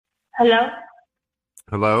Hello?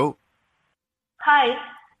 Hello? Hi.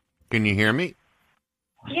 Can you hear me?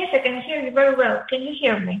 Yes, I can hear you very well. Can you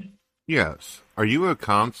hear me? Yes. Are you a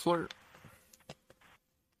counselor?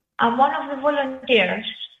 I'm one of the volunteers.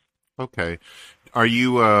 Okay. Are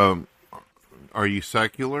you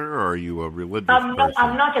secular or are you a religious I'm not.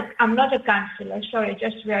 person? I'm not a counselor. Sorry, I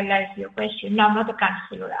just realized your question. No, I'm not a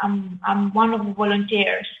counselor. I'm one of the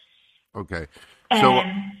volunteers. Okay. So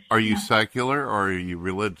And are you secular or are you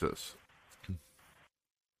religious?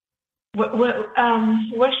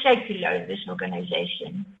 we're secular in this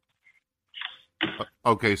organization.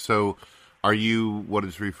 Okay, so are you what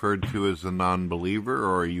is referred to as a non-believer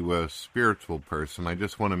or are you a spiritual person? I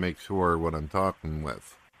just want to make sure what I'm talking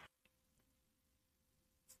with.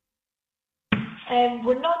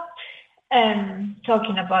 We're not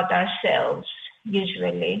talking about ourselves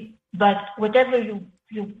usually, but whatever you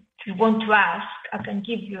want to ask, I can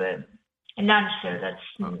give you an answer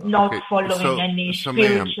that's not Okay, following any so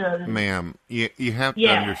spiritual. ma'am, you have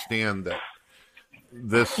to Yeah, understand that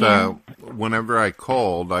this, yeah. whenever I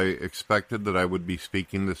called, I expected that I would be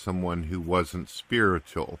speaking to someone who wasn't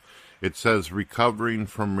spiritual. It says recovering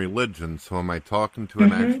from religion, so am I talking to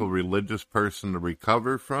an actual religious person to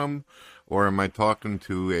recover from, or am I talking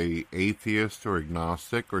to a atheist or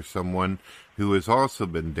agnostic or someone who has also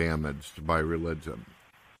been damaged by religion?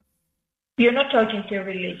 You're not talking to a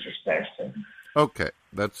religious person. Okay,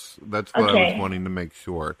 that's what I was Okay, wanting to make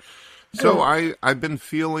sure. So good. I've been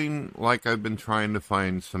feeling like I've been trying to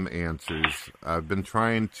find some answers. I've been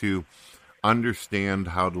trying to understand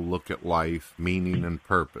how to look at life, meaning and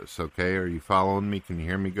purpose. Okay, are you following me? Can you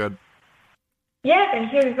hear me good? Yeah, I can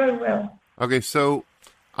hear you very well. Okay, so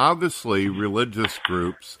obviously religious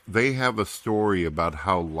groups, they have a story about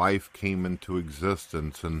how life came into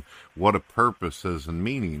existence and what a purpose is and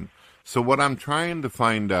meaning. So what I'm trying to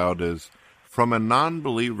find out is, from a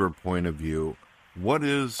non-believer point of view, what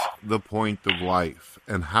is the point of life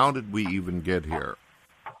and how did we even get here?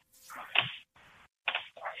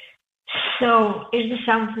 So, is this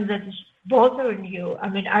something that is bothering you? I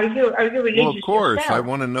mean, are you Well, of religious course, I yourself?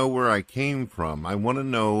 want to know where I came from. I want to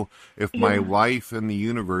know if my You, life in the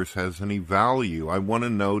universe has any value. I want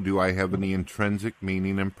to know, do I have any intrinsic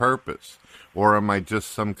meaning and purpose? Or am I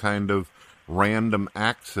just some kind of random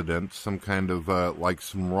accident, some kind of like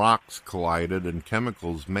some rocks collided and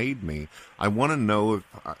chemicals made me? I want to know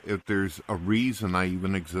if there's a reason I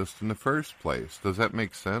even exist in the first place. Does that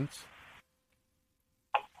make sense?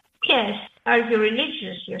 yes. Are you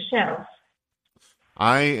religious yourself?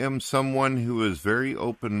 I am someone who is very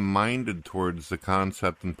open-minded towards the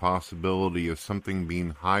concept and possibility of something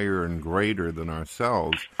being higher and greater than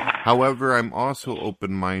ourselves. However, I'm also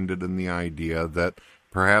open-minded in the idea that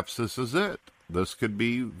perhaps this is it. This could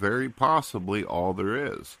be very possibly all there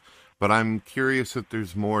is. But I'm curious if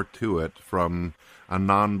there's more to it from a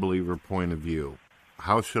non-believer point of view.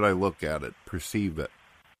 How should I look at it, perceive it?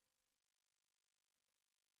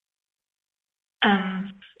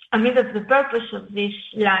 I mean that the purpose of this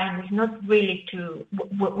line is not really to.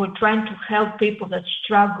 We're trying to help people that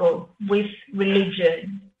struggle with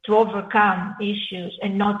religion to overcome issues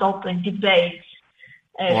and not open debates,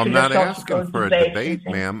 Well, I'm not asking philosophical for a debates and debate, things.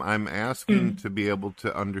 ma'am. I'm asking to be able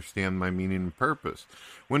to understand my meaning and purpose.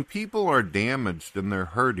 When people are damaged and they're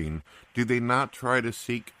hurting, do they not try to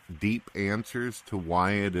seek deep answers to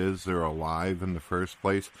why it is they're alive in the first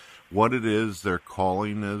place? What it is their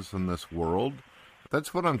calling is in this world?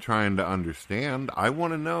 That's what I'm trying to understand. I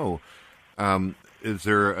want to know, is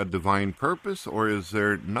there a divine purpose or is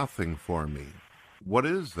there nothing for me? What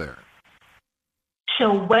is there?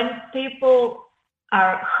 So when people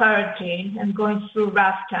are hurting and going through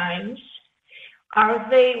rough times, are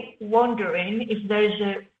they wondering if there's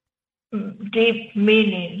a deep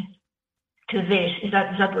meaning to this? Is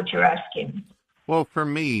that what you're asking? Well, for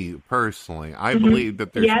me personally, I Mm-hmm. believe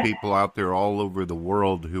that there's Yes. people out there all over the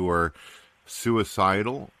world who are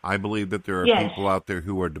suicidal. I believe that there are Yes. people out there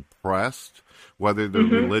who are depressed, whether they're Mm-hmm.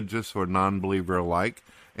 religious or non-believer alike.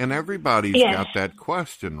 And everybody's Yes. got that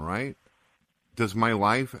question, right? Does my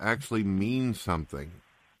life actually mean something?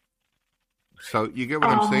 So you get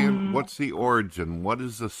what I'm saying? Um, What's the origin? What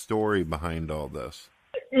is the story behind all this?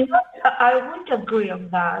 I wouldn't agree on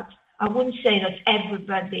that. I wouldn't say that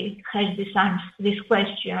everybody has this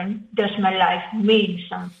question, does my life mean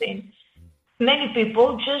something? Many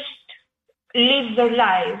people just live their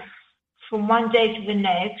life from one day to the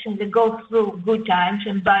next and they go through good times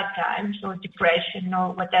and bad times or depression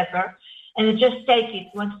or whatever, and they just take it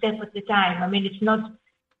one step at a time. I mean, it's not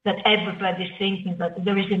that everybody's thinking that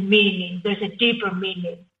there is a meaning, there's a deeper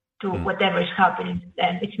meaning to Hmm. whatever is happening to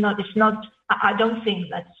them. It's not, I don't think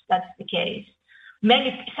that's the case.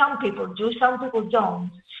 Some people do, some people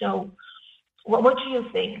don't. So, what do you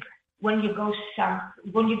think when you go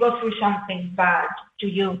through something bad? Do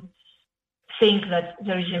you think that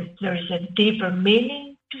there is a deeper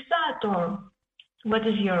meaning to that, or what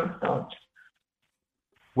is your thought?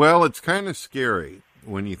 Well, it's kind of scary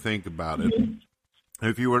when you think about it. Mm-hmm.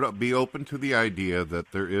 If you were to be open to the idea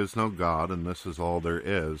that there is no God and this is all there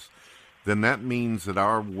is, then that means that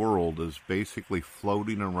our world is basically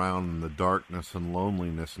floating around in the darkness and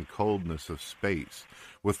loneliness and coldness of space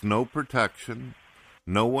with no protection,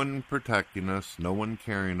 no one protecting us, no one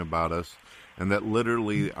caring about us, and that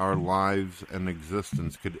literally our lives and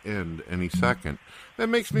existence could end any second. That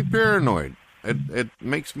makes me paranoid. It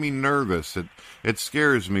makes me nervous. It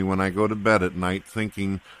scares me when I go to bed at night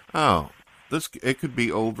thinking, oh, it could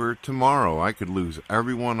be over tomorrow. I could lose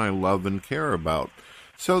everyone I love and care about.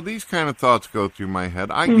 So these kind of thoughts go through my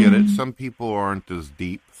head. I get it. Some people aren't as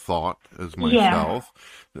deep thought as myself.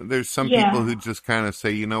 Yeah. There's some people who just kind of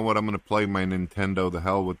say, you know what, I'm going to play my Nintendo the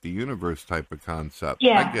hell with the universe type of concept.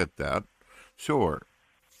 Yeah. I get that. Sure.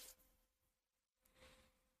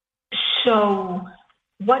 So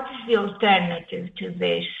what is the alternative to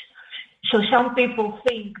this? So some people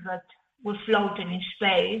think that we're floating in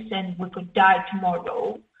space and we could die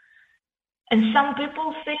tomorrow. And some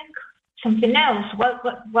people think something else. What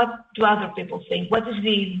do other people think? What is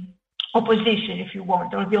the opposition, if you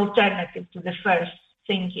want, or the alternative to the first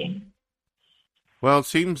thinking? Well, it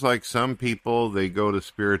seems like some people, they go to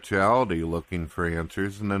spirituality looking for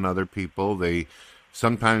answers, and then other people,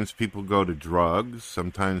 sometimes people go to drugs,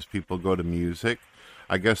 sometimes people go to music.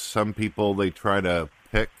 I guess some people, they try to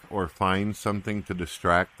pick or find something to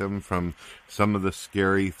distract them from some of the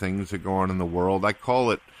scary things that go on in the world. I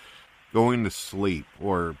call it going to sleep,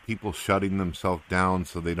 or people shutting themselves down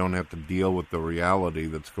so they don't have to deal with the reality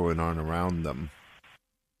that's going on around them.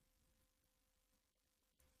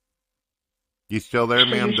 You still there,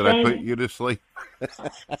 ma'am? Did I put you to sleep?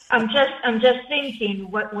 I'm just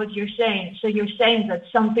thinking what you're saying. So you're saying that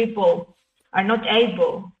some people are not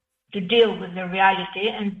able to deal with the reality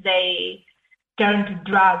and they turn to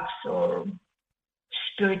drugs or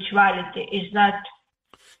spirituality. Is that?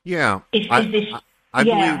 Yeah. I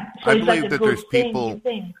believe that there's people.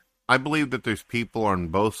 I believe that there's people on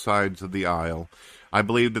both sides of the aisle. I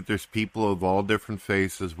believe that there's people of all different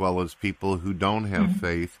faiths, as well as people who don't have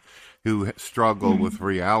faith, who struggle with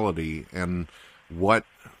reality and what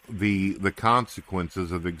the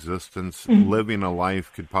consequences of existence, living a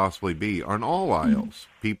life could possibly be on all aisles.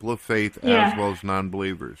 People of faith as well as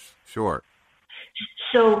non-believers. Sure.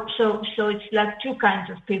 So it's like two kinds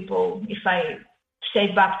of people. If I say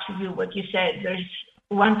back to you what you said, there's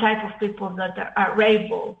one type of people that are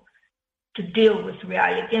able to deal with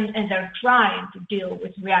reality and they're trying to deal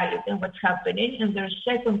with reality and what's happening. And there's a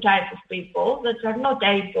second type of people that are not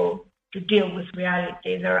able to deal with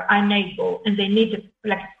reality. They're unable and they need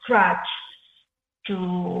a crutch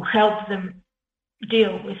to help them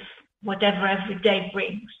deal with whatever every day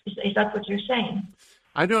brings. Is that what you're saying?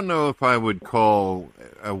 I don't know if I would call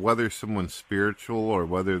whether someone's spiritual or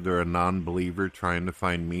whether they're a non-believer trying to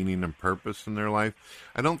find meaning and purpose in their life.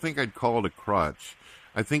 I don't think I'd call it a crutch.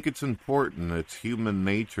 I think it's important. It's human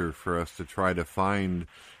nature for us to try to find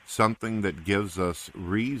something that gives us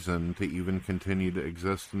reason to even continue to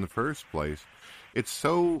exist in the first place. There's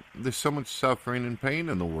so much suffering and pain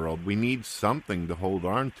in the world. We need something to hold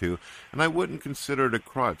on to. And I wouldn't consider it a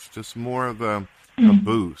crutch, just more of a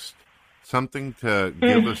boost. Something to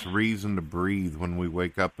give us reason to breathe when we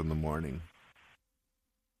wake up in the morning.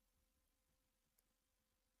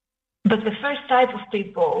 But the first type of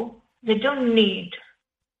people, they don't need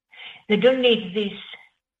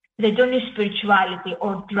spirituality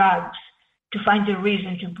or drugs to find a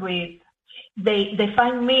reason to breathe. They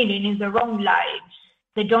find meaning in their own lives.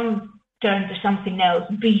 They don't turn to something else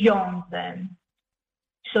beyond them.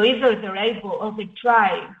 So either they're able or they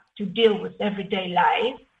try to deal with everyday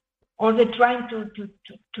life, or they're trying to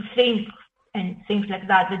think and things like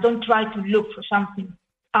that. They don't try to look for something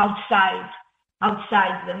outside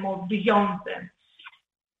them or beyond them.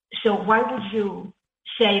 So why would you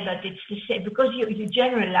say that it's the same? Because you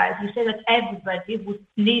generalize. You say that everybody would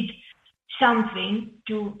need something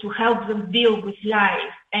to help them deal with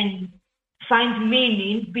life and find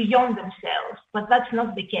meaning beyond themselves. But that's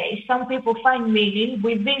not the case. Some people find meaning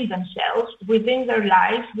within themselves, within their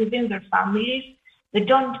lives, within their families. They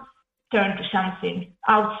don't turn to something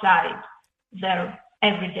outside their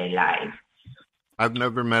everyday life. I've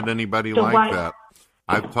never met anybody like that.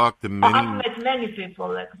 I've talked to many. I've met many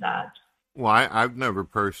people like that. Well, I've never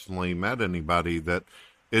personally met anybody that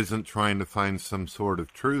isn't trying to find some sort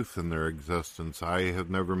of truth in their existence. I have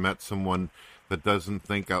never met someone that doesn't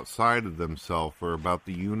think outside of themselves or about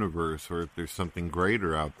the universe or if there's something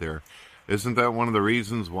greater out there. Isn't that one of the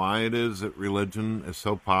reasons why it is that religion is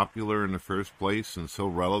so popular in the first place and so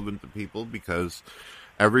relevant to people? Because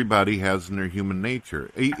everybody has in their human nature,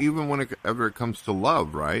 even whenever it comes to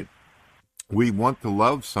love, right? We want to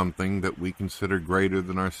love something that we consider greater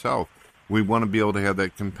than ourselves. We want to be able to have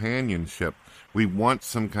that companionship. We want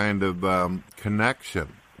some kind of connection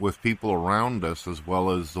with people around us as well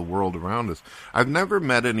as the world around us. I've never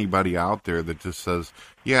met anybody out there that just says,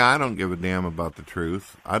 yeah, I don't give a damn about the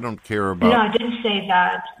truth. I don't care about... No, I didn't say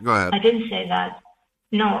that. Go ahead. I didn't say that.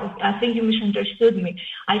 No, I think you misunderstood me.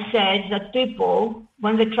 I said that people,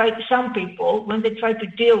 some people, when they try to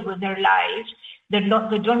deal with their lives, they're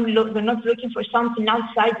not looking for something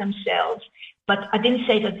outside themselves. But I didn't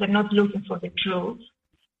say that they're not looking for the truth,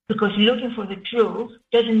 because looking for the truth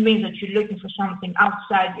doesn't mean that you're looking for something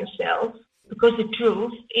outside yourself, because the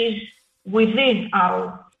truth is within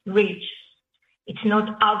our reach. It's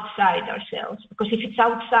not outside ourselves, because if it's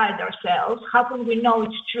outside ourselves, how can we know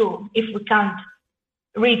it's true if we can't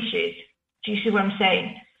reach it? Do you see what I'm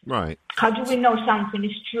saying? Right. How do we know something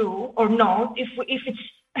is true or not if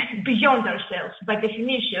it's beyond ourselves? By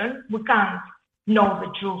definition, we can't know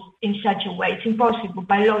the truth in such a way. It's impossible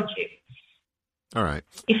by logic. All right.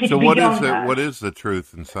 So what is the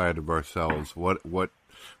truth inside of ourselves?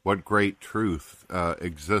 What great truth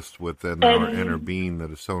exists within our inner being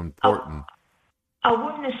that is so important? I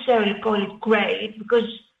wouldn't necessarily call it great, because,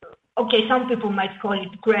 okay, some people might call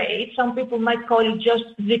it great. Some people might call it just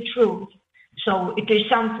the truth. So it is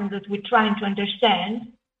something that we're trying to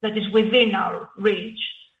understand that is within our reach.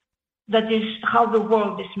 That is how the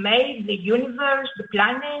world is made, the universe, the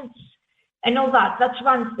planets, and all that. That's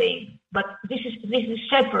one thing. But this is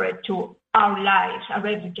separate to our lives, our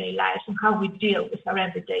everyday lives, and how we deal with our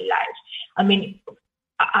everyday lives. I mean,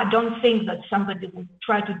 I don't think that somebody would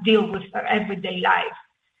try to deal with their everyday life,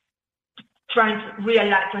 trying to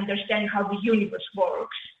realize, to understand how the universe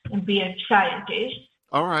works and be a scientist.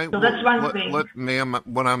 All right. So that's one thing. Ma'am,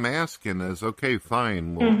 what I'm asking is, okay,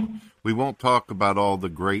 fine. We won't talk about all the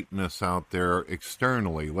greatness out there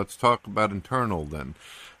externally. Let's talk about internal then.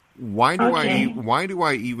 Why do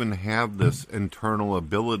I even have this internal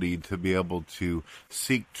ability to be able to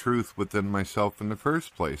seek truth within myself in the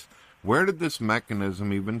first place? Where did this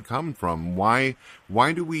mechanism even come from? Why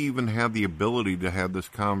do we even have the ability to have this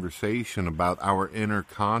conversation about our inner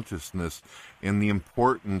consciousness and the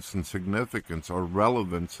importance and significance or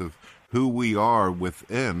relevance of who we are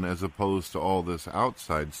within as opposed to all this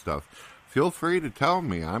outside stuff? Feel free to tell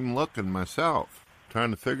me. I'm looking myself, trying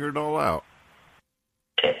to figure it all out.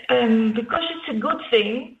 Because it's a good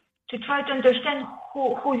thing to try to understand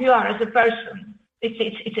who you are as a person.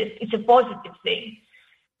 It's a positive thing.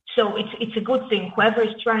 So it's a good thing. Whoever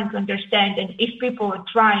is trying to understand, and if people are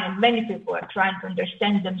trying, and many people are trying to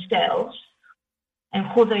understand themselves and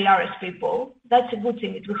who they are as people, that's a good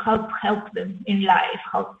thing. It will help them in life,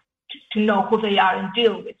 how to know who they are and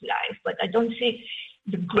deal with life. But I don't see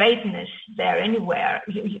the greatness there anywhere.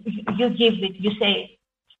 You say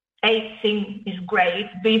A thing is great,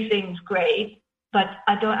 B thing is great, but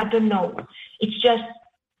I don't know. It's just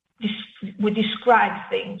we describe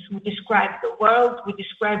things. We describe the world. We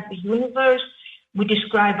describe the universe. We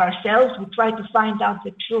describe ourselves. We try to find out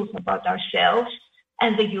the truth about ourselves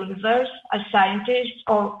and the universe as scientists,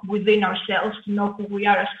 or within ourselves to know who we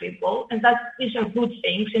are as people. And these are good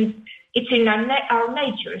things. And it's in our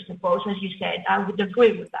nature, I suppose, as you said. I would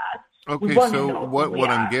agree with that. Okay, so what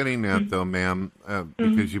I'm getting at, though, ma'am,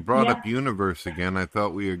 because you brought up universe again, I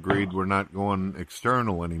thought we agreed we're not going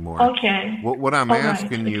external anymore. Okay. What I'm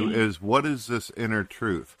asking you is, what is this inner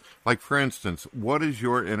truth? Like, for instance, what is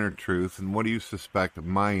your inner truth, and what do you suspect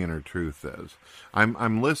my inner truth is?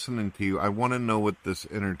 I'm listening to you. I want to know what this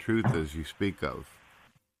inner truth is you speak of.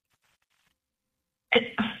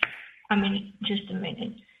 I mean, just a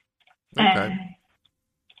minute. Okay.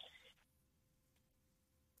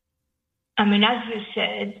 I mean, as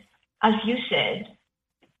you said,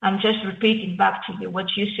 I'm just repeating back to you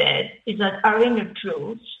what you said, is that our inner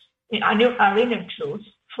truth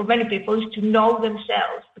for many people is to know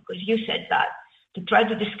themselves, because you said that, to try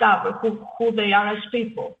to discover who they are as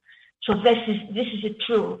people. So this is a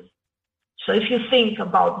truth. So if you think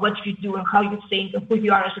about what you do and how you think and who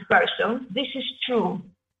you are as a person, this is true.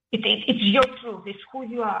 It's your truth. It's who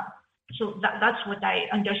you are. So that's what I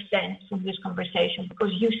understand from this conversation,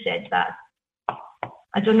 because you said that.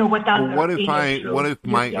 I don't know what other. What if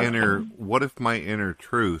my inner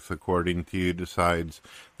truth, according to you, decides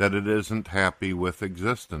that it isn't happy with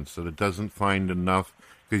existence, that it doesn't find enough?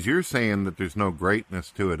 Because you're saying that there's no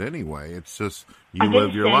greatness to it anyway. It's just you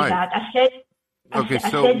live your life. I Okay,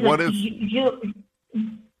 so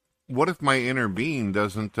what if my inner being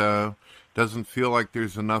doesn't feel like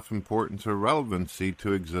there's enough importance or relevancy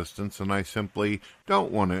to existence, and I simply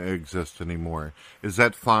don't want to exist anymore? Is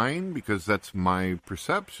that fine? Because that's my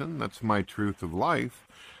perception, that's my truth of life.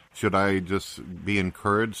 Should I just be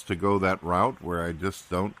encouraged to go that route where I just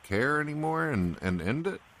don't care anymore and end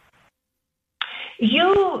it?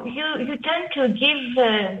 You tend to give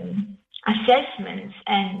assessments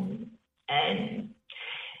and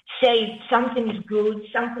say something is good,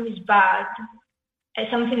 something is bad,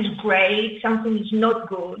 something is great, something is not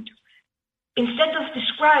good, instead of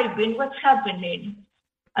describing what's happening.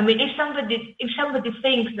 I mean, if somebody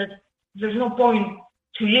thinks that there's no point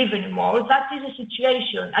to live anymore, that is a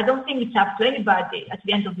situation. I don't think it's up to anybody at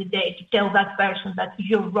the end of the day to tell that person that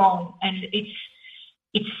you're wrong and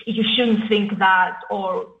you shouldn't think that,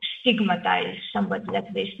 or stigmatize somebody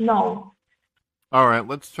like this. No. All right,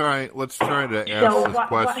 let's try to ask this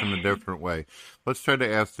question a different way. Let's try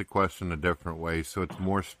to ask the question a different way so it's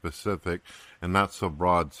more specific and not so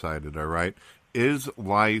broad-sided, all right? Is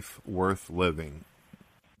life worth living?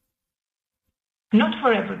 Not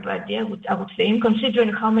for everybody, I would think, considering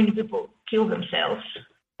how many people kill themselves.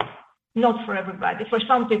 Not for everybody. For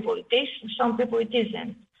some people it is, for some people it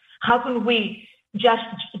isn't. How can we just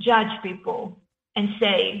judge people and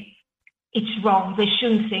say it's wrong, they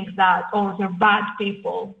shouldn't think that, or they're bad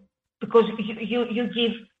people, because you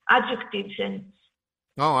give adjectives and...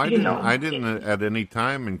 Oh, I didn't at any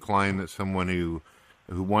time incline that someone who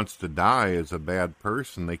wants to die is a bad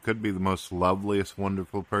person. They could be the most loveliest,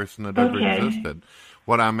 wonderful person that ever existed.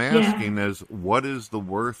 What I'm asking is, what is the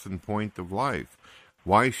worth and point of life?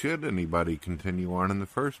 Why should anybody continue on in the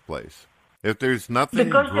first place? If there's nothing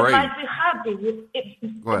because great... they might be happy with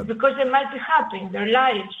it, because they might be happy in their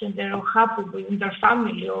lives and they're happy with their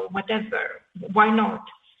family or whatever. Why not?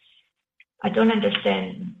 I don't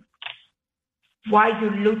understand why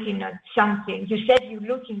you're looking at something. You said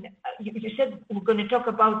you said we're going to talk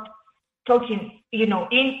about talking,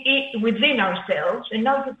 within ourselves, and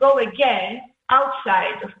now you go again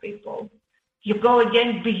outside of people. You go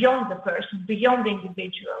again beyond the person, beyond the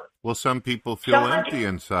individual. Well, some people feel empty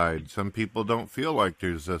inside. Some people don't feel like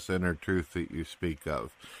there's this inner truth that you speak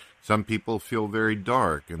of. Some people feel very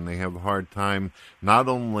dark, and they have a hard time not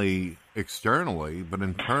only externally, but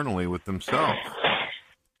internally with themselves.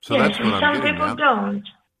 So yes, that's what I'm getting at. Some people don't.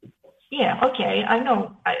 Yeah, okay, I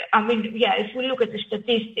know. I mean, if we look at the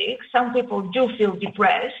statistics, some people do feel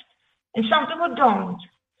depressed, and some people don't.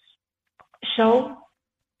 So...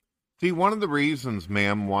 See, one of the reasons,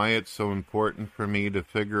 ma'am, why it's so important for me to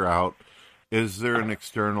figure out, is there an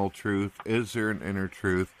external truth, is there an inner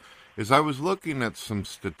truth, is I was looking at some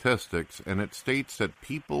statistics, and it states that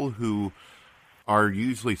people who are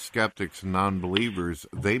usually skeptics and non-believers,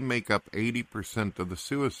 they make up 80% of the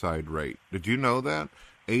suicide rate. Did you know that?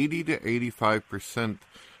 80 to 85%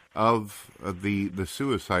 of the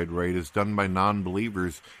suicide rate is done by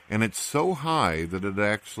non-believers, and it's so high that it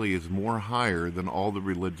actually is more higher than all the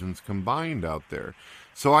religions combined out there.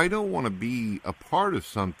 So I don't want to be a part of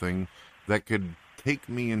something that could take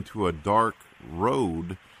me into a dark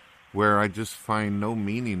road where I just find no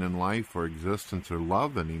meaning in life or existence or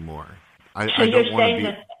love anymore. I don't want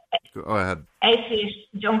to be... Go ahead. Atheists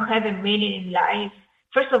don't have a meaning in life.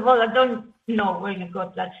 First of all, I don't know where you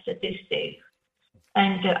got that statistic.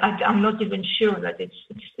 And I'm not even sure that it's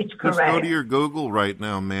correct. Just go to your Google right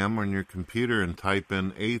now, ma'am, on your computer and type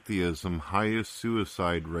in atheism, highest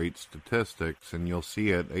suicide rate statistics, and you'll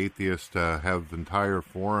see it. Atheists have entire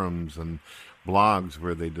forums and blogs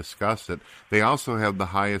where they discuss it. They also have the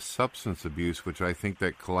highest substance abuse, which I think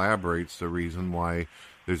that collaborates the reason why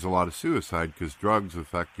there's a lot of suicide, because drugs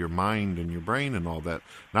affect your mind and your brain and all that.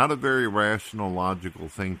 Not a very rational, logical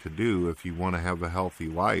thing to do if you want to have a healthy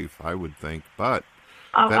life, I would think, but...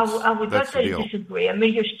 I would totally disagree. I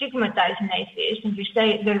mean, you stigmatize atheists and you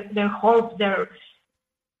say they're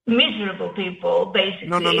miserable people, basically.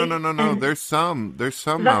 No. There's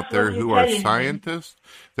some out there who are scientists.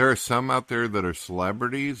 There are some out there that are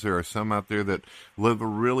celebrities. There are some out there that live a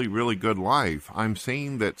really, really good life. I'm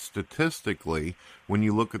saying that statistically, when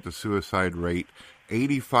you look at the suicide rate,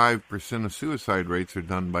 85% of suicide rates are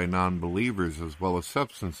done by non-believers as well as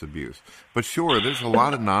substance abuse. But sure, there's a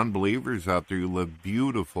lot of non-believers out there who live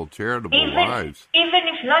beautiful, charitable lives. Even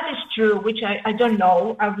if that is true, which I don't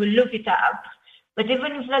know, I will look it up, but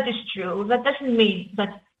even if that is true, that doesn't mean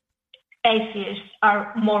that atheists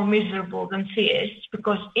are more miserable than theists,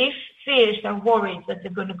 because if theists are worried that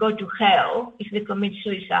they're going to go to hell if they commit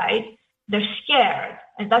suicide, they're scared.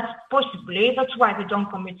 And that's why they don't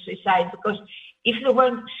commit suicide, because if they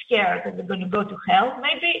weren't scared that they're going to go to hell,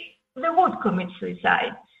 maybe they would commit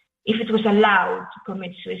suicide if it was allowed to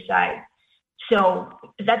commit suicide. So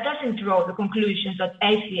that doesn't draw the conclusions that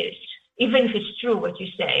atheists, even if it's true what you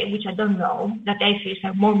say, which I don't know, that atheists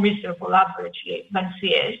are more miserable averagely than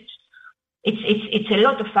theists. It's a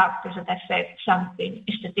lot of factors that affect something.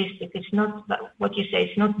 A statistic. It's not what you say.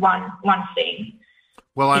 It's not one thing.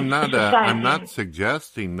 Well, I'm not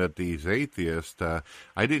suggesting that these atheists.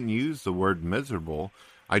 I didn't use the word miserable.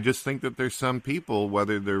 I just think that there's some people,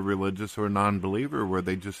 whether they're religious or non-believer, where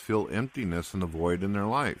they just feel emptiness and a void in their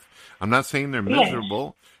life. I'm not saying they're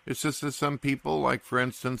miserable. Yes. It's just that some people, like, for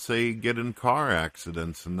instance, they get in car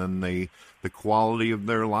accidents and then the quality of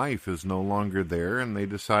their life is no longer there, and they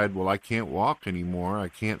decide, well, I can't walk anymore, I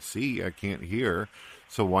can't see, I can't hear,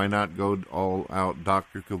 so why not go all out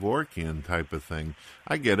Dr. Kevorkian type of thing?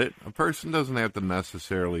 I get it. A person doesn't have to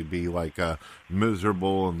necessarily be like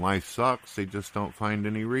miserable and life sucks. They just don't find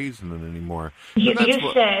any reason in it anymore. You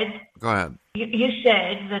said. Go ahead. You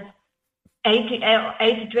said that 80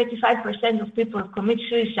 to 85% of people who commit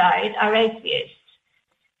suicide are atheists.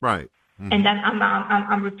 Right. Mm-hmm. And then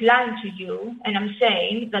I'm replying to you, and I'm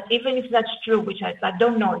saying that even if that's true, which I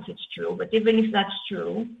don't know if it's true, but even if that's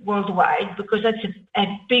true worldwide, because that's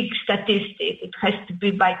a big statistic, it has to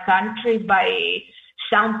be by country, by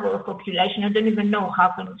sample of population. I don't even know how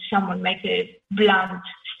can someone make a blunt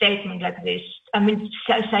statement like this. I mean,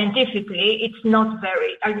 scientifically, it's not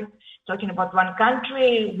very. Are you talking about one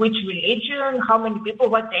country, which religion, how many people,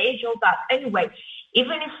 what age, all that? Anyway,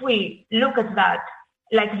 even if we look at that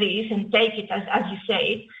like this and take it as you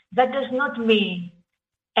say, that does not mean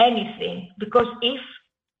anything, because if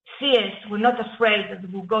theists were not afraid that they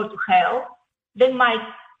will go to hell, they might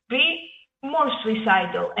be more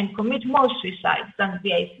suicidal and commit more suicides than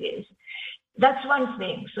the atheists. That's one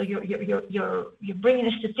thing. So you're bringing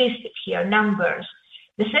a statistic here, numbers.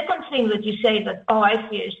 The second thing that you say that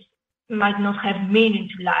atheists might not have meaning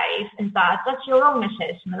to life, and that's your own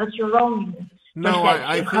assessment. That's your own. No,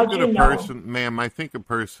 I think that a person, ma'am, I think a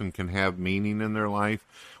person can have meaning in their life.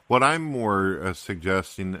 What I'm more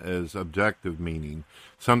suggesting is objective meaning,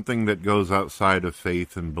 something that goes outside of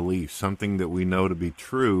faith and belief, something that we know to be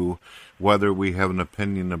true, whether we have an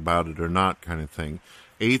opinion about it or not, kind of thing.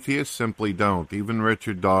 Atheists simply don't. Even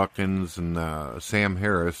Richard Dawkins and Sam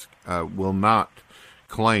Harris will not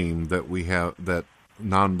claim that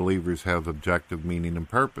non-believers have objective meaning and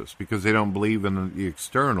purpose, because they don't believe in the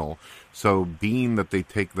external. So being that they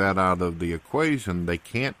take that out of the equation, they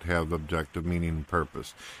can't have objective meaning and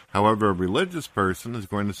purpose. However, a religious person is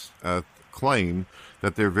going to claim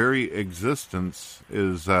that their very existence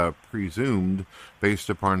is presumed based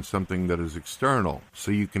upon something that is external. So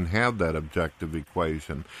you can have that objective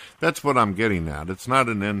equation. That's what I'm getting at. It's not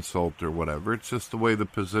an insult or whatever. It's just the way the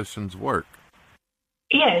positions work.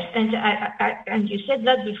 Yes, and you said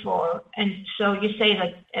that before, and so you say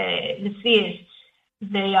that the theists,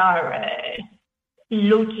 they are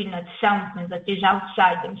looking at something that is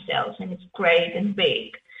outside themselves, and it's great and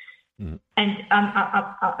big. Mm. And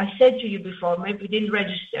I said to you before, maybe you didn't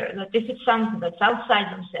register, that if it's something that's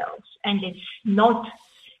outside themselves and it's not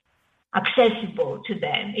accessible to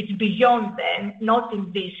them, it's beyond them, not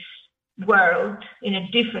in this world, in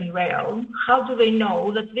a different realm, how do they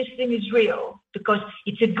know that this thing is real? Because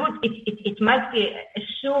it might be a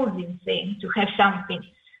soothing thing to have something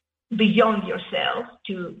beyond yourself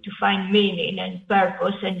to find meaning and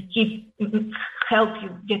purpose and help you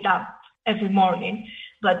get up every morning.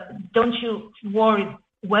 But don't you worry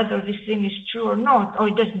whether this thing is true or not, or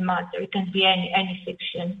it doesn't matter. It can be any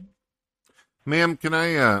fiction. Ma'am, can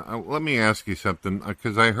I, let me ask you something,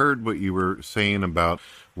 because I heard what you were saying about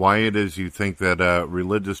why it is you think that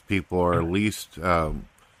religious people are least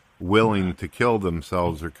willing to kill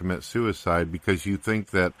themselves or commit suicide, because you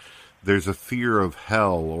think that there's a fear of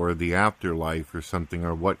hell or the afterlife or something,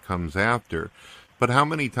 or what comes after. But how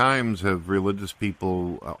many times have religious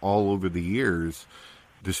people all over the years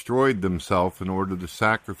destroyed themselves in order to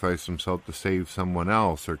sacrifice themselves to save someone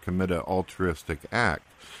else or commit an altruistic act?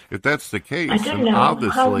 If that's the case, then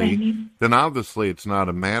obviously it's not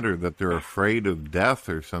a matter that they're afraid of death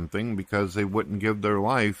or something, because they wouldn't give their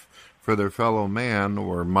life for their fellow man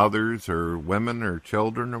or mothers or women or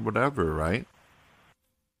children or whatever, right?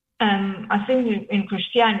 I think in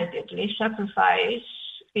Christianity, at least, sacrifice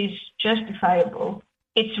is justifiable.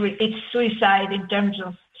 It's suicide in terms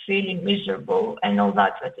of feeling miserable and all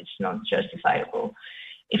that, but it's not justifiable.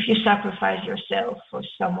 If you sacrifice yourself for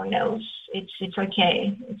someone else, it's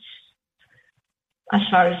okay. It's, as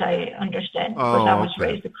far as I understand, because I was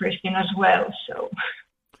raised a Christian as well. So.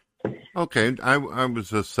 Okay, I was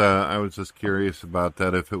just curious about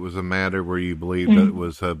that. If it was a matter where you believe that it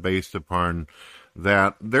was based upon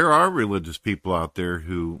that there are religious people out there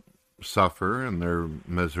who suffer and they're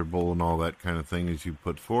miserable and all that kind of thing as you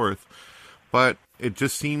put forth. But it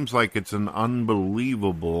just seems like it's an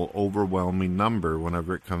unbelievable, overwhelming number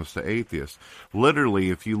whenever it comes to atheists. Literally,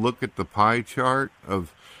 if you look at the pie chart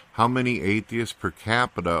of how many atheists per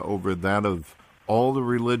capita over that of all the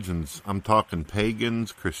religions, I'm talking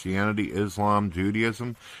pagans, Christianity, Islam,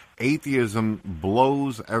 Judaism, atheism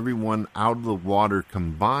blows everyone out of the water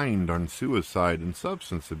combined on suicide and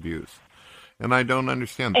substance abuse. And I don't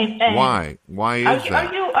understand why. Why is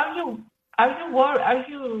that?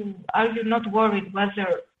 Are you not worried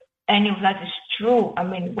whether any of that is true? I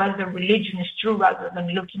mean, whether religion is true rather than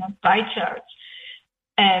looking at pie charts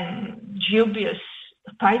and dubious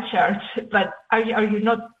pie charts. But are you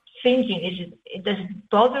not thinking? Does it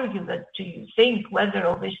bother you that you think whether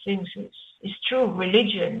all these things is true?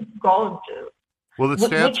 Religion, God. Well, the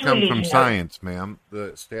stats come from science, ma'am.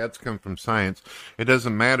 The stats come from science. It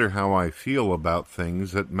doesn't matter how I feel about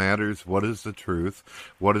things. It matters what is the truth,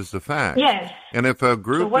 what is the fact. Yes. And if a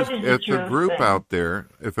group, out there,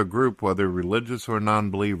 if a group, whether religious or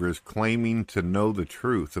non-believers, claiming to know the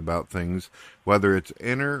truth about things, whether it's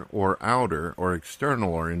inner or outer or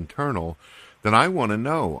external or internal, then I want to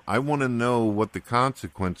know. I want to know what the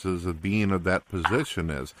consequences of being of that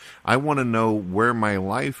position is. I want to know where my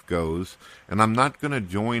life goes, and I'm not going to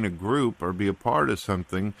join a group or be a part of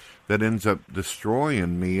something that ends up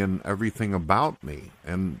destroying me and everything about me.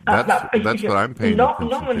 And that's what I'm paying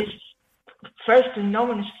attention to. First, no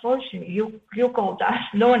one is forcing you. You called us.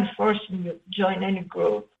 No one is forcing you to join any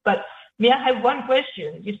group. But may I have one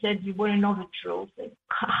question? You said you want to know the truth.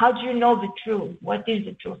 How do you know the truth? What is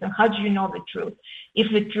the truth? And how do you know the truth?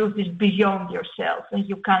 If the truth is beyond yourself and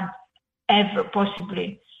you can't ever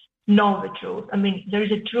possibly know the truth. I mean, there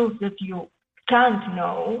is a truth that you can't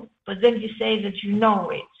know, but then you say that you know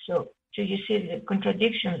it. So you see the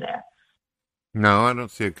contradiction there? No, I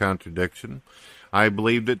don't see a contradiction. I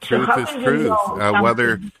believe that truth is truth.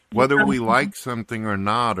 Whether we like something or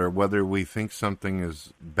not, or whether we think something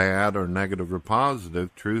is bad or negative or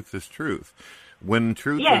positive, truth is truth. When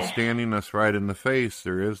truth is standing us right in the face,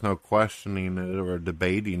 there is no questioning it or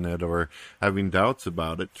debating it or having doubts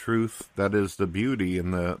about it. Truth, that is the beauty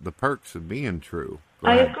and the perks of being true.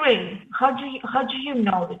 I agree. How do you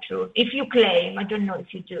know the truth? If you claim, I don't know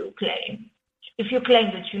if you do claim, if you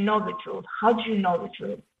claim that you know the truth, how do you know the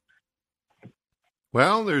truth?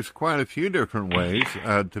 Well, there's quite a few different ways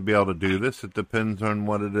to be able to do this. It depends on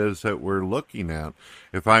what it is that we're looking at.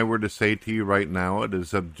 If I were to say to you right now, it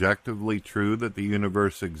is objectively true that the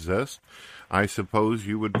universe exists, I suppose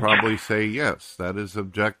you would probably say, yes, that is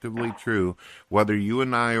objectively true. Whether you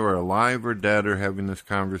and I are alive or dead or having this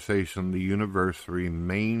conversation, the universe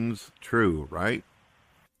remains true, right?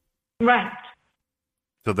 Right.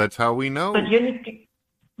 So that's how we know.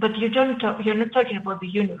 But you're not talking about the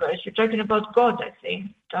universe. You're talking about God, I think,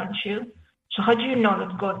 don't you? So how do you know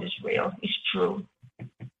that God is real, is true?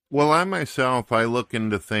 Well, I look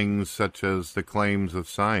into things such as the claims of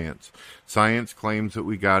science. Science claims that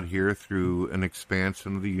we got here through an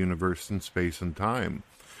expansion of the universe in space and time.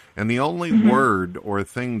 And the only word or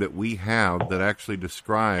thing that we have that actually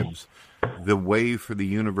describes the way for the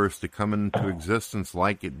universe to come into existence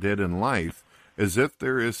like it did in life as if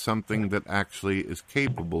there is something that actually is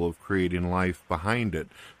capable of creating life behind it,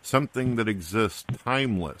 something that exists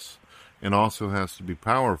timeless and also has to be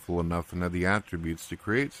powerful enough and have the attributes to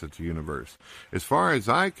create such a universe. As far as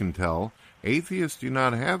I can tell, atheists do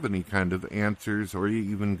not have any kind of answers or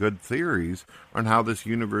even good theories on how this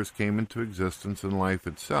universe came into existence and life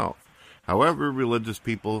itself. However, religious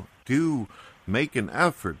people do make an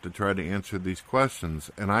effort to try to answer these questions,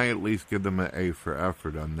 and I at least give them an A for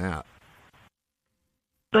effort on that.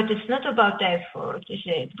 But it's not about effort, is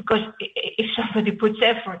it? Because if somebody puts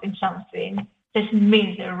effort in something, doesn't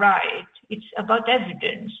mean they're right. It's about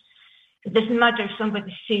evidence. It doesn't matter if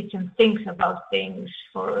somebody sits and thinks about things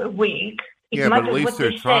for a week. It but at least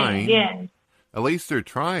they're trying. At least they're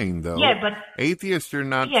trying, though. Yeah, but atheists are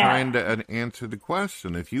not trying to answer the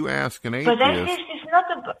question. If you ask an atheist, but atheist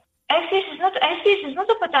is not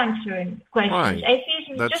about answering questions. Right.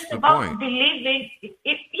 Atheism is That's just the about point. believing.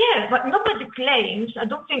 But nobody claims. I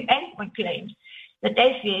don't think anyone claims that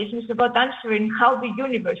atheism is about answering how the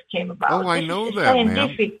universe came about. Oh, I know that,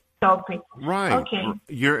 ma'am. topic. Right. Okay.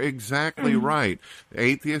 You're exactly right.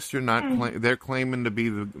 Atheists are not, they're claiming to be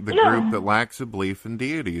the No. group that lacks a belief in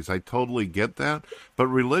deities. I totally get that. But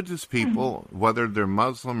religious people, whether they're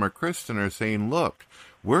Muslim or Christian, are saying, look,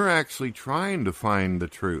 we're actually trying to find the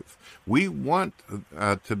truth. We want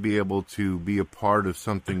to be able to be a part of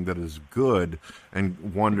something that is good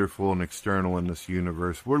and wonderful and external in this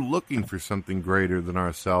universe. We're looking for something greater than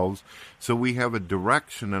ourselves, so we have a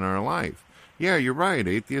direction in our life. Yeah, you're right.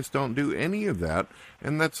 Atheists don't do any of that,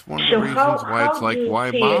 and that's one of the reasons why it's like,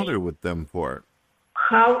 why bother with them for it?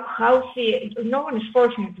 No one is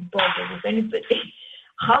forcing you to bother with anybody.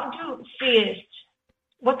 How do theists,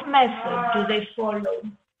 what method do they follow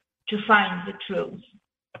to find the truth?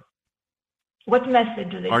 What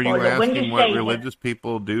method do they follow? Are you asking what religious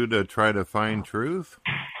people do to try to find truth?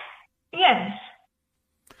 Yes.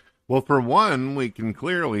 Well, for one, we can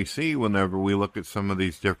clearly see whenever we look at some of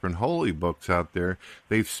these different holy books out there,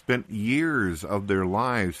 they've spent years of their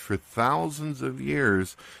lives, for thousands of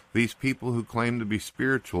years, these people who claim to be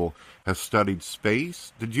spiritual have studied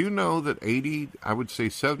space. Did you know that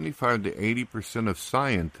 75 to 80% of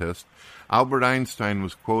scientists, Albert Einstein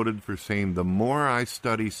was quoted for saying, the more I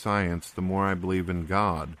study science, the more I believe in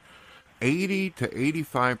God. 80 to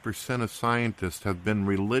 85% of scientists have been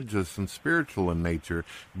religious and spiritual in nature,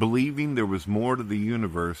 believing there was more to the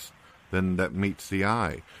universe than that meets the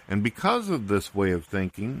eye. And because of this way of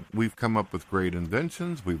thinking, we've come up with great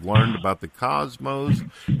inventions, we've learned about the cosmos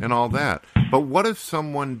and all that. But what if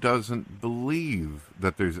someone doesn't believe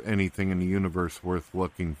that there's anything in the universe worth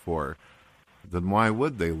looking for? Then why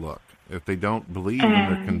would they look? If they don't believe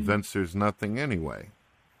and they're convinced there's nothing anyway.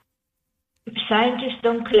 Scientists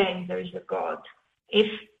don't claim there is a God. If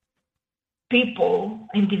people,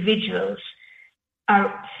 individuals,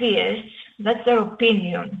 are theists, that's their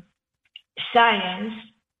opinion. Science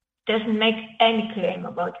doesn't make any claim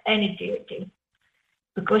about any deity,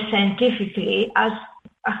 because scientifically, as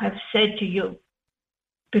I have said to you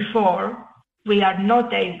before, we are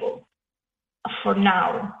not able, for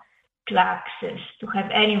now, to have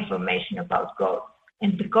any information about God.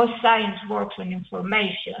 And because science works on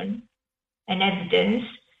information and evidence,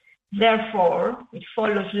 therefore, it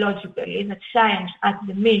follows logically that science at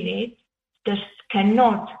the minute just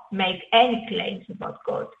cannot make any claims about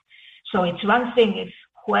God. So it's one thing if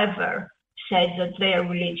whoever says that they are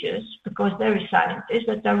religious, because there are scientists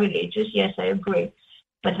that are religious, yes, I agree,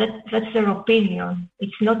 but that's their opinion.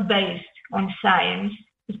 It's not based on science,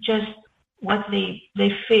 it's just what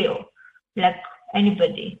they feel, like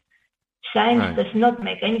anybody. Science does not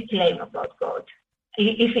make any claim about God.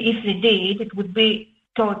 If they did, it would be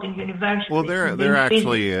taught in universities. Well, there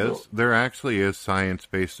actually is. There actually is science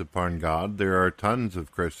based upon God. There are tons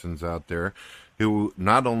of Christians out there who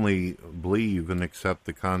not only believe and accept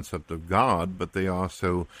the concept of God, but they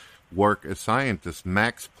also work as scientists.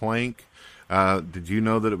 Max Planck, did you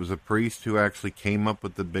know that it was a priest who actually came up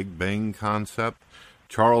with the Big Bang concept?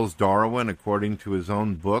 Charles Darwin, according to his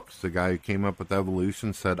own books, the guy who came up with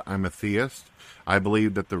evolution, said, I'm a theist. I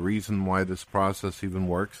believe that the reason why this process even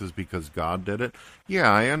works is because God did it.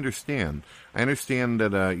 Yeah, I understand. I understand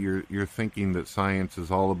that you're thinking that science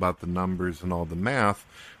is all about the numbers and all the math,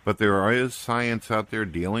 but there is science out there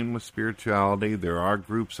dealing with spirituality. There are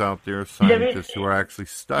groups out there of scientists who are actually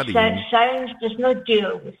studying. Science does not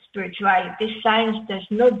deal with spirituality. Science does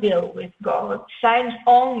not deal with God. Science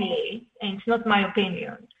only, and it's not my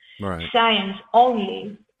opinion, science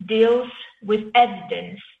only deals with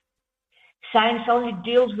evidence. Science only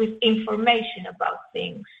deals with information about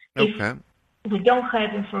things. Okay. If we don't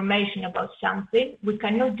have information about something, we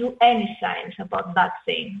cannot do any science about that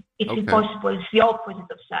thing. It's impossible. It's the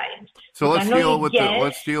opposite of science. So let's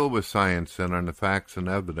deal with science then, on the facts and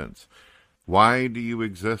evidence. Why do you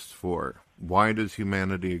exist for? Why does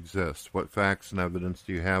humanity exist? What facts and evidence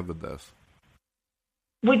do you have of this?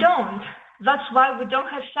 We don't. That's why we don't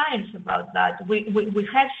have science about that. We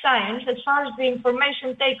have science as far as the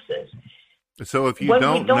information takes us. So if you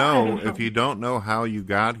don't know how you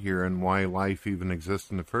got here and why life even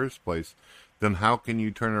exists in the first place, then how can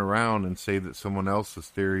you turn around and say that someone else's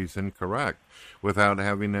theory is incorrect without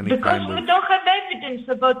having any Because we don't have evidence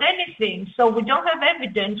about anything. So we don't have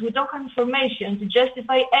evidence, we don't have information to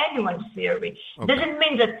justify anyone's theory. Doesn't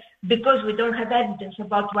mean that because we don't have evidence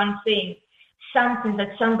about one thing, something that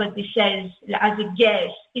somebody says as a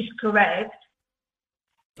guess is correct.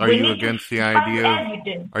 Are you against the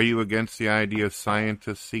idea of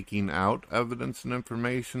scientists seeking out evidence and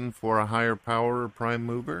information for a higher power or prime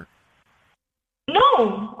mover?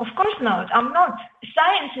 No, of course not. I'm not.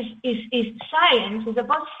 Science is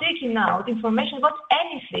about seeking out information about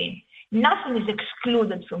anything. Nothing is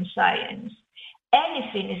excluded from science.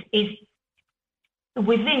 anything is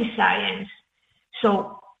within science.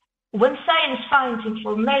 So when science finds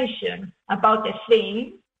information about a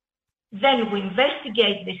thing, then we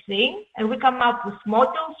investigate this thing and we come up with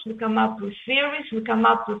models, we come up with theories, we come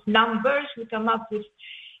up with numbers, we come up with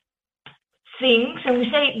things, and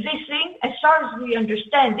we say this thing, as far as we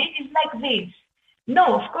understand it, is like this.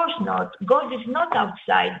 No, of course not. God is not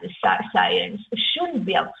outside the science. It shouldn't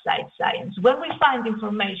be outside science. When we find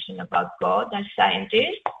information about God as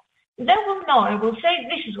scientists, then we'll know and we'll say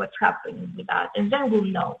this is what's happening with that, and then we'll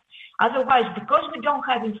know. Otherwise, because we don't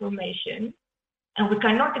have information and we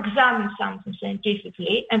cannot examine something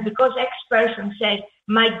scientifically, and because X person says,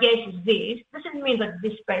 my guess is this, doesn't mean that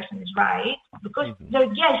this person is right, because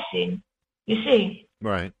they're guessing, you see.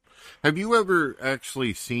 Right. Have you ever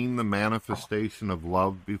actually seen the manifestation of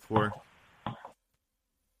love before?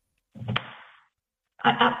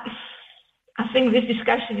 I think this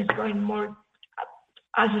discussion is going more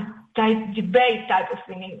as a debate type of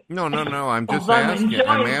thing. No. I'm just asking.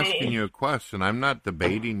 I'm asking you a question. I'm not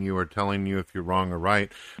debating you or telling you if you're wrong or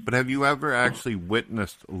right. But have you ever actually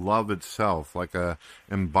witnessed love itself, like a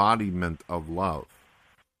embodiment of love?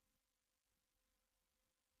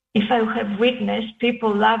 If I have witnessed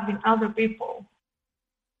people loving other people.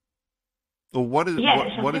 Well, what is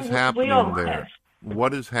happening there? Have.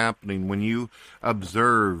 What is happening when you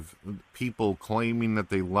observe people claiming that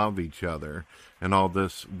they love each other and all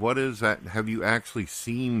this? What is that? Have you actually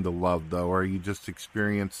seen the love, though, or are you just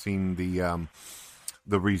experiencing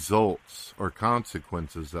the results or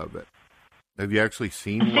consequences of it? Have you actually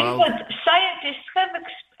seen love? I think what scientists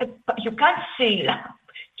have, you can't see love.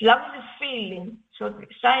 Love is a feeling. So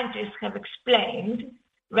scientists have explained,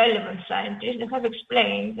 relevant scientists, they have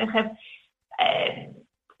explained, they have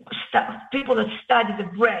people that study the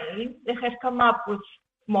brain, they have come up with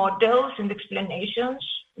models and explanations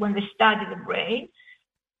when they study the brain,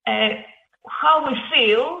 how we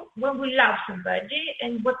feel when we love somebody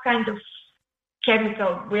and what kind of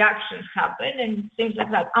chemical reactions happen and things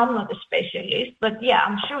like that. I'm not a specialist, but yeah,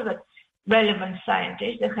 I'm sure that relevant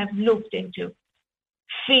scientists, they have looked into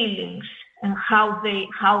feelings and how the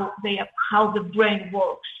brain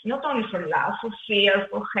works, not only for love, for fear,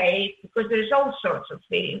 for hate, because there's all sorts of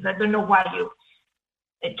feelings. I don't know why you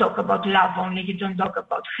talk about love only, you don't talk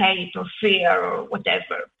about hate or fear or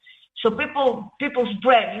whatever. So people's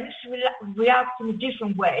brains react in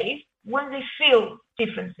different ways when they feel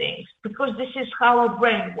different things, because this is how our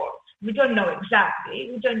brain works. We don't know exactly,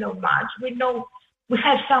 we don't know much. We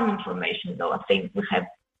have some information though. I think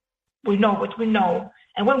we know what we know.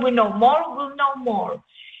 And when we know more, we'll know more.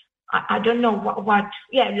 I don't know what.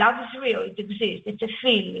 Yeah, love is real. It exists. It's a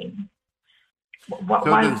feeling.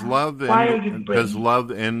 Does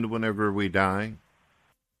love end whenever we die?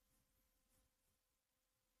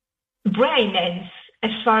 Brain ends,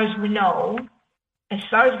 as far as we know. As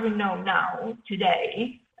far as we know now,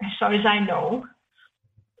 today, as far as I know,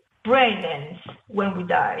 brain ends when we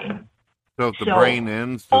die. So if the brain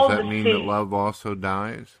ends, does that mean that love also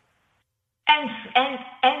dies?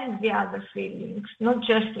 And the other feelings, not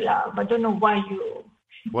just love. I don't know why you.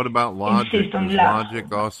 What about logic? Does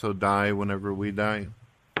logic also die whenever we die?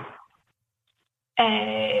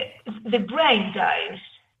 The brain dies.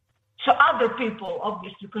 So other people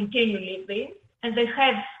obviously continue living, and they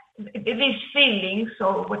have these feelings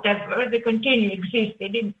or whatever. They continue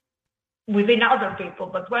existing within other people.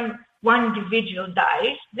 But when one individual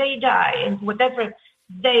dies, they die, and whatever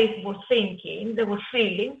they were thinking, they were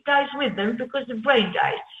feeling, dies with them because the brain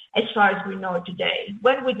dies, as far as we know today.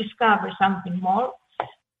 When we discover something more,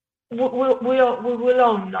 we will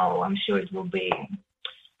all know. I'm sure it will be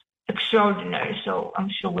extraordinary, so I'm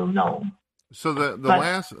sure we'll know. So the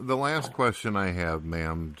last question I have,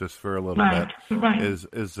 ma'am, just for a little bit,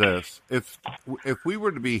 is this: if we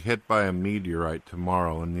were to be hit by a meteorite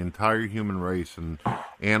tomorrow, and the entire human race and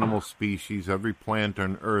animal species, every plant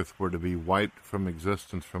on Earth, were to be wiped from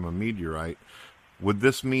existence from a meteorite, would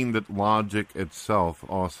this mean that logic itself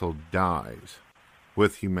also dies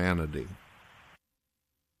with humanity?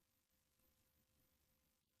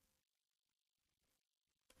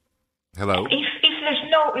 Hello?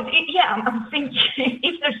 I'm thinking,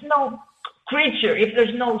 if there's no creature, if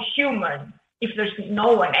there's no human, if there's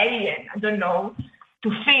no an alien, I don't know,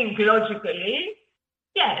 to think logically,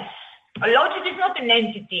 yes. Logic is not an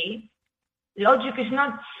entity. Logic is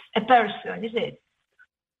not a person, is it?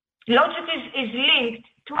 Logic is linked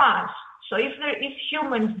to us. So if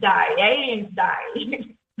humans die, aliens die,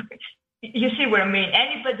 you see what I mean?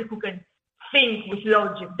 Anybody who can think with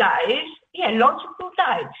logic dies, logic will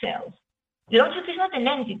die itself. Logic is not an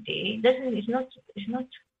entity. It's not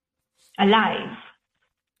alive.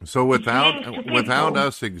 So It's linked to without people.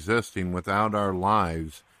 us existing, without our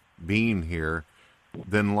lives being here,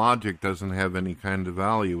 then logic doesn't have any kind of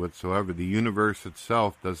value whatsoever. The universe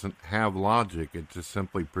itself doesn't have logic. It just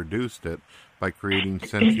simply produced it by creating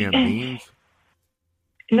sentient beings.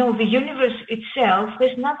 No, the universe itself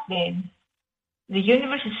has nothing. The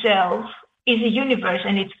universe itself is a universe,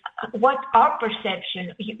 and it's what our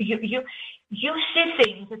perception. You see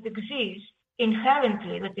things that exist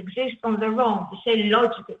inherently, that exist on their own. To say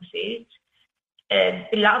logic exists,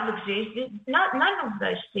 love exists. None of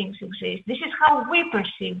those things exist. This is how we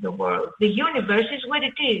perceive the world. The universe is what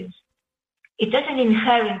it is. It doesn't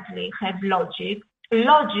inherently have logic.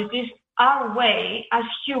 Logic is our way as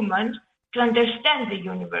humans to understand the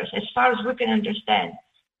universe as far as we can understand.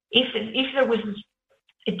 If there was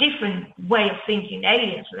a different way of thinking,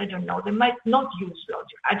 aliens, I don't know, they might not use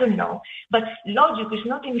logic, I don't know. But logic is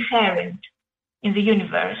not inherent in the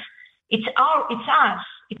universe. It's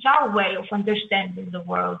our way of understanding the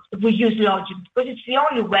world. We use logic because it's the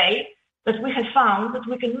only way that we have found that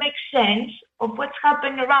we can make sense of what's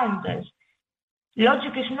happening around us.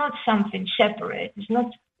 Logic is not something separate. It's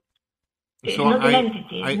not an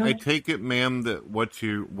entity. I take it, ma'am, that what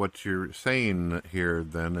you're saying here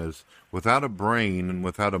then is without a brain and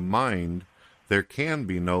without a mind, there can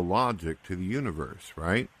be no logic to the universe,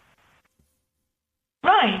 right?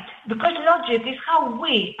 Right, because logic is how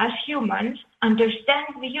we, as humans, understand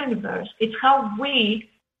the universe. It's how we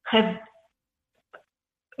have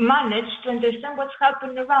managed to understand what's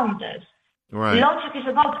happening around us. Right. Logic is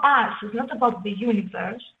about us. It's not about the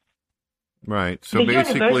universe. Right. So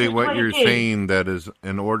basically what you're saying that is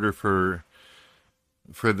in order for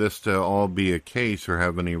this to all be a case or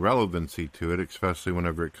have any relevancy to it, especially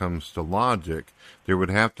whenever it comes to logic, there would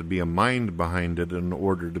have to be a mind behind it in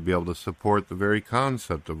order to be able to support the very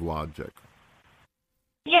concept of logic.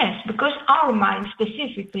 Yes, because our mind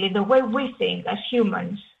specifically, the way we think as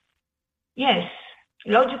humans, yes,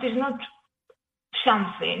 logic is not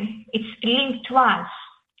something. It's linked to us,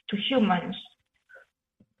 to humans.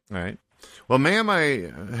 Right. Well, ma'am,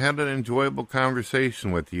 I had an enjoyable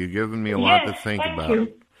conversation with you. You've given me a lot to think about.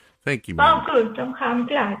 You. Thank you, ma'am. Oh, good. I'm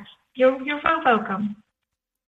glad. You're very welcome.